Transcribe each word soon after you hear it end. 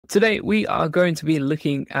Today, we are going to be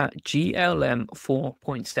looking at GLM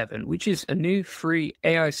 4.7, which is a new free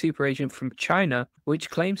AI super agent from China, which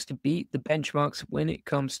claims to beat the benchmarks when it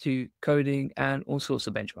comes to coding and all sorts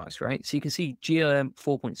of benchmarks, right? So you can see GLM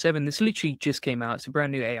 4.7, this literally just came out. It's a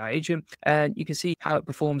brand new AI agent, and you can see how it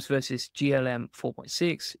performs versus GLM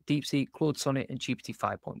 4.6, Deepsea, Claude Sonnet, and GPT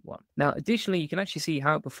 5.1. Now, additionally, you can actually see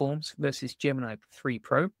how it performs versus Gemini 3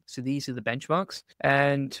 Pro. So these are the benchmarks,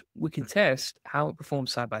 and we can test how it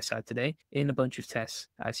performs side by side today in a bunch of tests,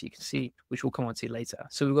 as you can see, which we'll come on to later.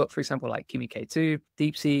 So we've got, for example, like Kimi K2,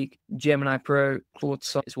 Deepsea, Gemini Pro, Claude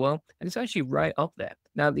Sonnet as well, and it's actually right up there.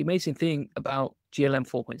 Now, the amazing thing about GLM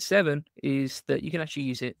 4.7 is that you can actually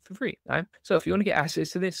use it for free, right? So if you want to get access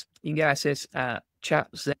to this, you can get access at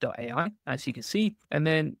chatz.ai, as you can see, and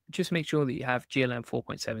then just make sure that you have GLM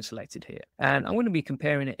 4.7 selected here. And I'm going to be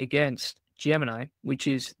comparing it against Gemini, which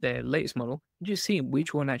is their latest model, just seeing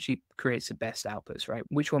which one actually creates the best outputs, right?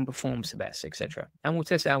 Which one performs the best, etc. And we'll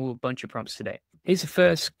test it out with a bunch of prompts today. Here's the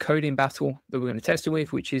first coding battle that we're going to test it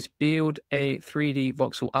with, which is build a 3D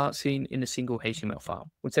voxel art scene in a single HTML file.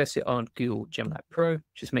 We'll test it on Google Gemini Pro.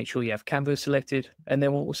 Just make sure you have Canvas selected. And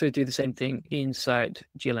then we'll also do the same thing inside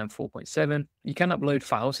GLM 4.7. You can upload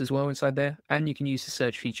files as well inside there, and you can use the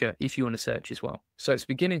search feature if you want to search as well. So it's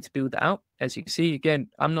beginning to build that out. As you can see, again,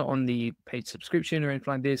 I'm not on the paid subscription or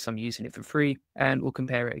anything like this. I'm using it for free, and we'll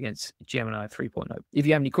compare it against Gemini 3.0. If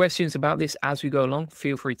you have any questions about this as we go along,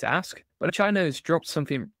 feel free to ask. But China has dropped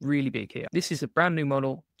something really big here. This is a brand new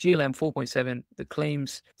model, GLM 4.7, that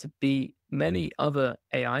claims to be many other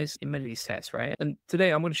AIs in many of these tests, right? And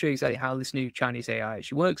today I'm going to show you exactly how this new Chinese AI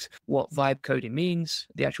actually works, what vibe coding means,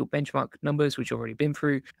 the actual benchmark numbers, which I've already been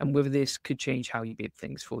through, and whether this could change how you bid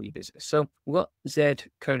things for your business. So we've got Z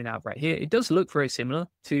coding out right here. It does look very similar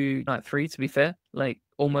to Night 3, to be fair, like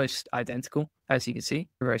almost identical, as you can see,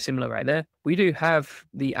 very similar right there. We do have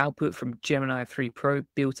the output from Gemini 3 Pro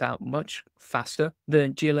built out much faster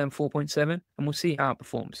than GLM 4.7, and we'll see how it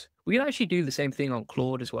performs. We can actually do the same thing on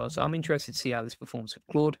Claude as well, so I'm interested to see how this performs with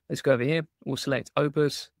Claude. Let's go over here, we'll select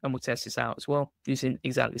Opus, and we'll test this out as well, using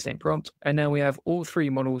exactly the same prompt. And now we have all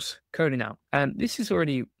three models coding out. And this is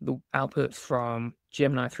already the output from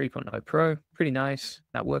Gemini 3.0 Pro. Pretty nice.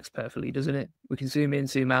 That works perfectly, doesn't it? We can zoom in,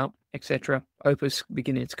 zoom out, etc. Opus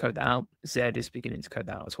beginning to code that out. Z is beginning to code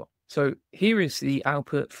that out as well. So here is the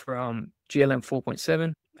output from GLM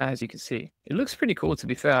 4.7. As you can see, it looks pretty cool, to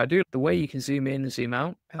be fair. I do the way you can zoom in and zoom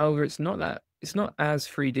out. However, it's not as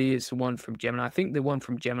 3D as the one from Gemini. I think the one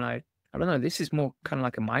from Gemini, I don't know, this is more kind of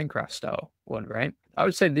like a Minecraft style one, right? I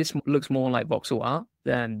would say this looks more like voxel art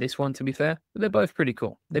than this one, to be fair, but they're both pretty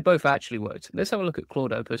cool. They both actually worked. Let's have a look at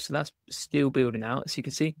Claude Opus. So that's still building out, as you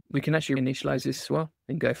can see. We can actually initialize this as well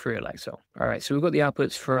and go through it like so. All right, so we've got the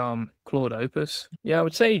outputs from Claude Opus. Yeah, I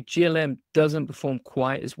would say GLM doesn't perform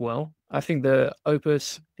quite as well. I think the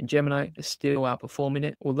Opus and Gemini are still outperforming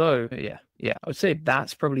it. Although, yeah, I would say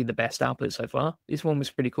that's probably the best output so far. This one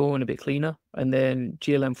was pretty cool and a bit cleaner. And then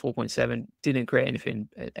GLM 4.7 didn't create anything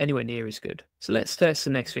anywhere near as good. So let's test the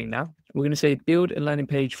next thing now. We're going to say build a landing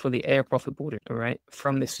page for the AI Profit Boardroom, all right,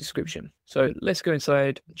 from this description. So let's go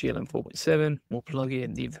inside GLM 4.7. We'll plug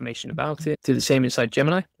in the information about it. Do the same inside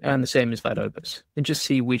Gemini and the same inside Opus, and just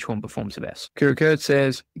see which one performs the best. Kurikurt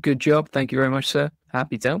says, good job. Thank you very much, sir.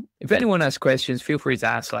 Happy to help. If anyone has questions, feel free to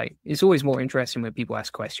ask. Like, it's always more interesting when people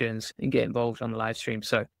ask questions and get involved on the live stream.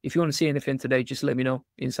 So if you want to see anything today, just let me know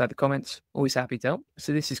inside the comments. Always happy to help.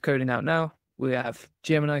 So this is coding out now. We have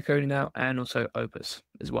Gemini coding out and also Opus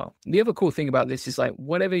as well. The other cool thing about this is like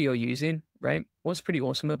whatever you're using, right? What's pretty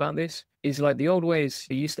awesome about this is like the old ways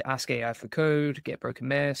you used to ask AI for code, get broken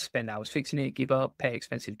mess, spend hours fixing it, give up, pay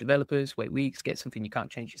expensive developers, wait weeks, get something you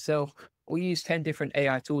can't change yourself, or use 10 different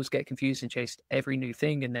AI tools, get confused and chase every new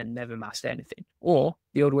thing and then never master anything. Or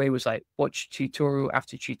the old way was like watch tutorial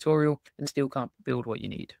after tutorial and still can't build what you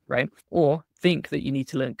need, right? Or think that you need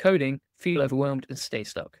to learn coding, feel overwhelmed and stay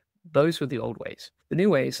stuck. Those were the old ways. The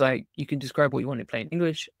new way is like you can describe what you want in plain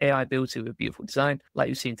English. AI builds it with beautiful design, like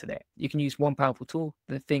you've seen today. You can use one powerful tool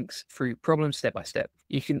that thinks through problems step by step.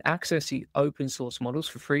 You can access the open source models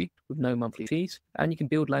for free with no monthly fees, and you can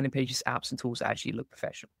build landing pages, apps, and tools that actually look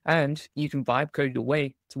professional. And you can vibe code your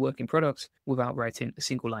way to working products without writing a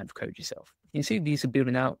single line of code yourself. You see these are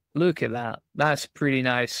building out. Look at that. That's pretty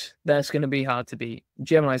nice. That's going to be hard to beat.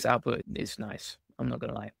 Gemini's output is nice. I'm not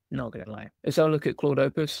going to lie. Not going to lie. Let's have a look at Claude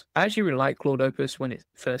Opus. I actually really liked Claude Opus when it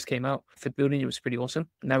first came out. For building, it was pretty awesome.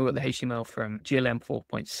 Now we've got the HTML from GLM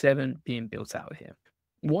 4.7 being built out here.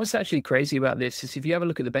 What's actually crazy about this is if you have a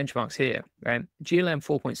look at the benchmarks here, right? GLM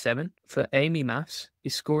 4.7 for Amy Maths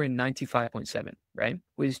is scoring 95.7. right?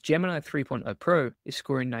 Whereas Gemini 3.0 Pro is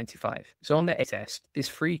scoring 95. So on the A test, this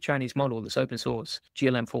free Chinese model that's open source,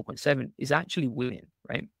 GLM 4.7, is actually winning,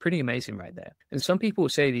 right? Pretty amazing right there. And some people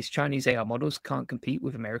say these Chinese AI models can't compete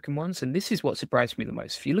with American ones. And this is what surprised me the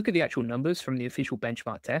most. If you look at the actual numbers from the official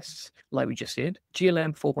benchmark tests, like we just did,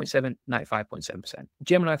 GLM 4.7, 95.7%.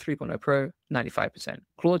 Gemini 3.0 Pro, 95%.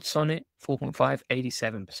 Claude Sonnet 4.5,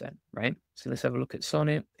 87%, right? So let's have a look at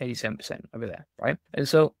Sonnet, 87% over there, right? And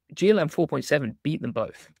so GLM 4.7 beat them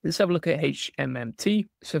both. Let's have a look at HMMT.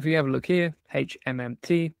 So if you have a look here,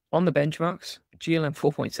 HMMT on the benchmarks, GLM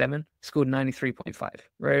 4.7 scored 93.5,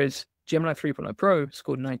 whereas Gemini 3.0 Pro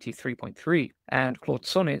scored 93.3 and Claude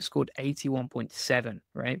Sonnet scored 81.7,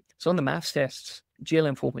 right? So on the maths tests,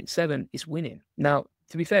 GLM 4.7 is winning. Now,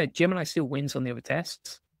 to be fair, Gemini still wins on the other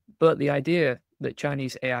tests, but the idea that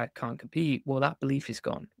Chinese AI can't compete, well, that belief is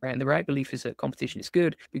gone, right? And the right belief is that competition is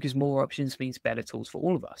good because more options means better tools for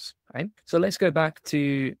all of us, right? So let's go back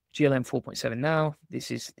to GLM 4.7 now. This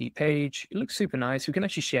is the page. It looks super nice. We can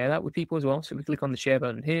actually share that with people as well. So we click on the share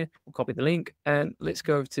button here, we'll copy the link, and let's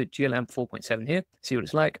go over to GLM 4.7 here, see what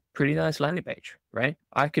it's like. Pretty nice landing page, right?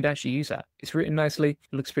 I could actually use that. It's written nicely.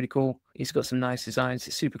 It looks pretty cool. It's got some nice designs.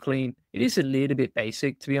 It's super clean. It is a little bit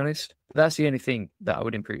basic, to be honest. That's the only thing that I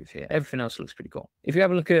would improve here. Everything else looks pretty cool. If you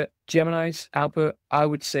have a look at Gemini's output, I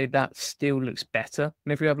would say that still looks better.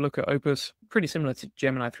 And if you have a look at Opus, pretty similar to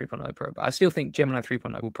Gemini 3.0 Pro, but I still think Gemini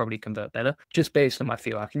 3.0 will probably convert better, just based on my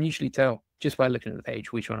feel. I can usually tell just by looking at the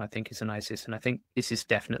page which one I think is the nicest, and I think this is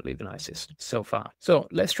definitely the nicest so far. So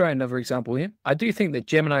let's try another example here. I do think that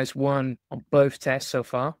Gemini's won on both tests so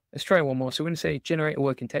far. Let's try one more. So we're going to say generate a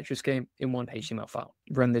working Tetris game in one HTML file.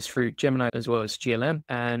 Run this through Gemini as well as GLM,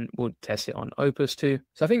 and we'll test it on Opus too.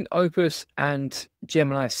 So I think Opus and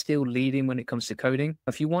Gemini are still leading when it comes to coding.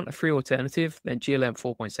 If you want a free alternative, then GLM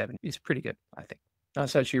 4.7 is pretty good, I think.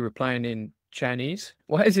 That's actually replying in Chinese.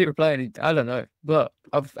 Why is it replying in, I don't know, but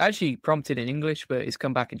I've actually prompted in English, but it's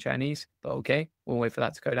come back in Chinese. But okay, we'll wait for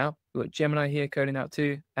that to code out. We've got Gemini here coding out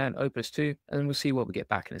too, and Opus too, and we'll see what we get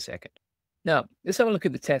back in a second. Now, let's have a look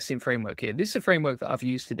at the testing framework here. This is a framework that I've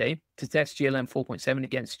used today to test GLM 4.7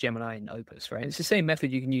 against Gemini and Opus, right? It's the same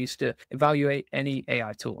method you can use to evaluate any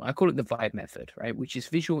AI tool. I call it the VIBE method, right? Which is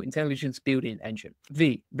Visual Intelligence Building Engine.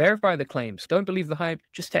 V, verify the claims. Don't believe the hype.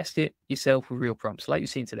 Just test it yourself with real prompts like you've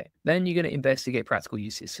seen today. Then you're going to investigate practical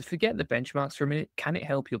uses. So forget the benchmarks for a minute. Can it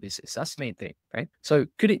help your business? That's the main thing, right? So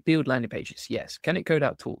could it build landing pages? Yes. Can it code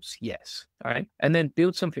out tools? Yes. All right. And then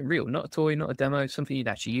build something real, not a toy, not a demo, something you'd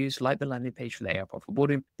actually use, like the landing page for the AI Profit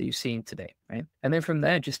Boardroom that you've seen today, right? And then from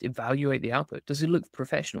there, just evaluate the output. Does it look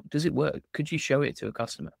professional? Does it work? Could you show it to a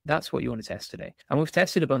customer? That's what you want to test today. And we've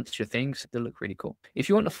tested a bunch of things that look really cool. If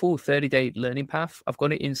you want a full 30-day learning path, I've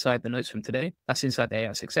got it inside the notes from today. That's inside the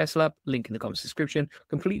AI Success Lab, link in the comments description,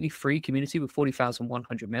 completely free community with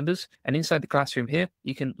 40,100 members. And inside the classroom here,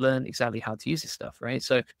 you can learn exactly how to use this stuff, right?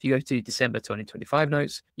 So if you go to December 2025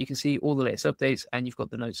 notes, you can see all the latest updates, and you've got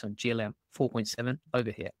the notes on GLM 4.7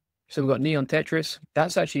 over here. So we've got Neon Tetris.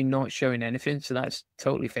 That's actually not showing anything, so that's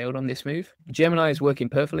totally failed on this move. Gemini is working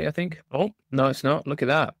perfectly, I think. Oh, no, it's not. Look at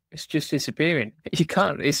that. It's just disappearing. You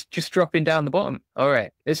can't. It's just dropping down the bottom. All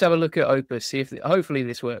right. Let's have a look at Opus, see if hopefully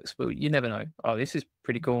this works, but you never know. Oh, this is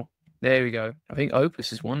pretty cool. There we go. I think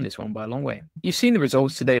Opus has won this one by a long way. You've seen the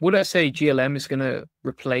results today. Would I say GLM is going to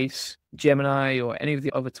replace Gemini or any of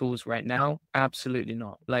the other tools right now? Absolutely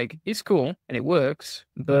not. Like, it's cool and it works,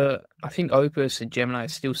 but I think Opus and Gemini are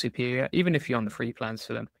still superior. Even if you're on the free plans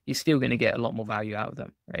for them, you're still going to get a lot more value out of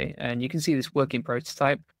them, right? And you can see this working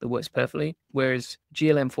prototype that works perfectly, whereas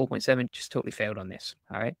GLM 4.7 just totally failed on this.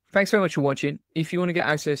 All right. Thanks very much for watching. If you want to get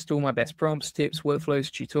access to all my best prompts, tips, workflows,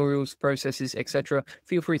 tutorials, processes, etc.,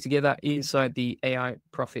 feel free to get that inside the AI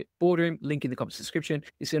Profit Boardroom. Link in the comments description.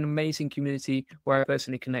 It's an amazing community where I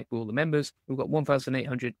personally connect with all the members. We've got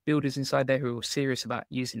 1,800 builders inside there who are serious about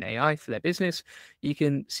using AI for their business. You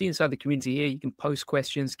can see inside the community here, you can post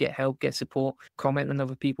questions, get help, get support, comment on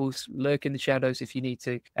other people's, lurk in the shadows if you need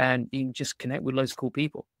to, and you can just connect with loads of cool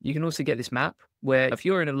people. You can also get this map where if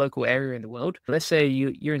you're in a local area in the world, let's say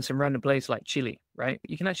you're in some random place like Chile, right?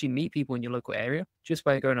 You can actually meet people in your local area just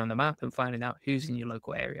by going on the map and finding out who's in your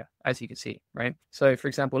local area, as you can see, right? So for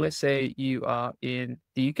example, let's say you are in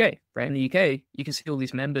the UK, right? In the UK, you can see all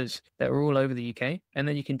these members that are all over the UK, and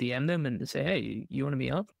then you can DM them and say, hey, you want to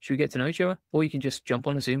meet up? Should we get to know each other? Or you can just jump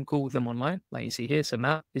on a Zoom call with them online, like you see here. So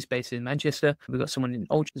Matt is based in Manchester. We've got someone in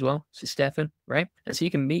Ultra as well. So Stefan, right? And so you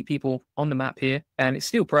can meet people on the map here, and it's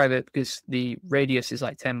still private because the radius is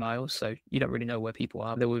like 10 miles. So you don't really know where people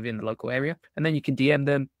are. They're within the local area. And then you can DM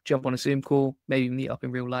them, jump on a Zoom call, maybe meet up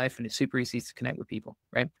in real life. And it's super easy to connect with people,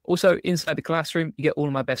 right? Also, inside the classroom, you get all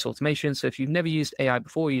of my best automation. So if you've never used AI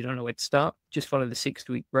before, you don't know where to start, just follow the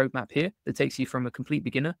 6-week roadmap here that takes you from a complete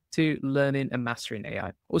beginner to learning and mastering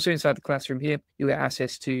AI. Also inside the classroom here, you'll get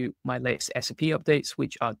access to my latest S&P updates,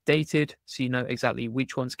 which are dated, so you know exactly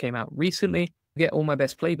which ones came out recently. You get all my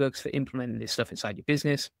best playbooks for implementing this stuff inside your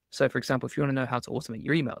business. So for example, if you want to know how to automate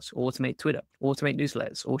your emails, or automate Twitter, automate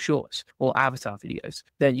newsletters, or shorts, or avatar videos,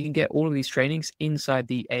 then you can get all of these trainings inside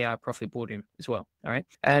the AI Profit Boardroom as well. All right.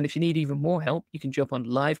 And if you need even more help, you can jump on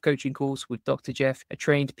live coaching calls with Dr. Jeff, a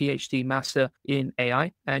trained PhD master in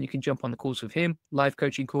AI, and you can jump on the calls with him, live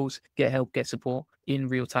coaching calls, get help, get support in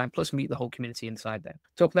real time, plus meet the whole community inside there.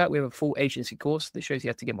 Top of that, we have a full agency course that shows you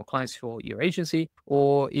how to get more clients for your agency,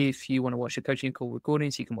 or if you want to watch the coaching call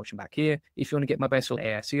recordings, you can watch them back here. If you want to get my best on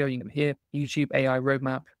AI SEO, you can come here. YouTube AI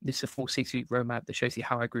roadmap. This is a full 6-week roadmap that shows you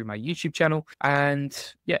how I grew my YouTube channel. And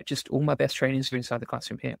yeah, just all my best trainings are inside the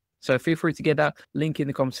classroom here. So feel free to get that link in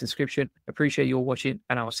the comments description. Appreciate you all watching,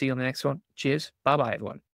 and I'll see you on the next one. Cheers. Bye-bye, everyone.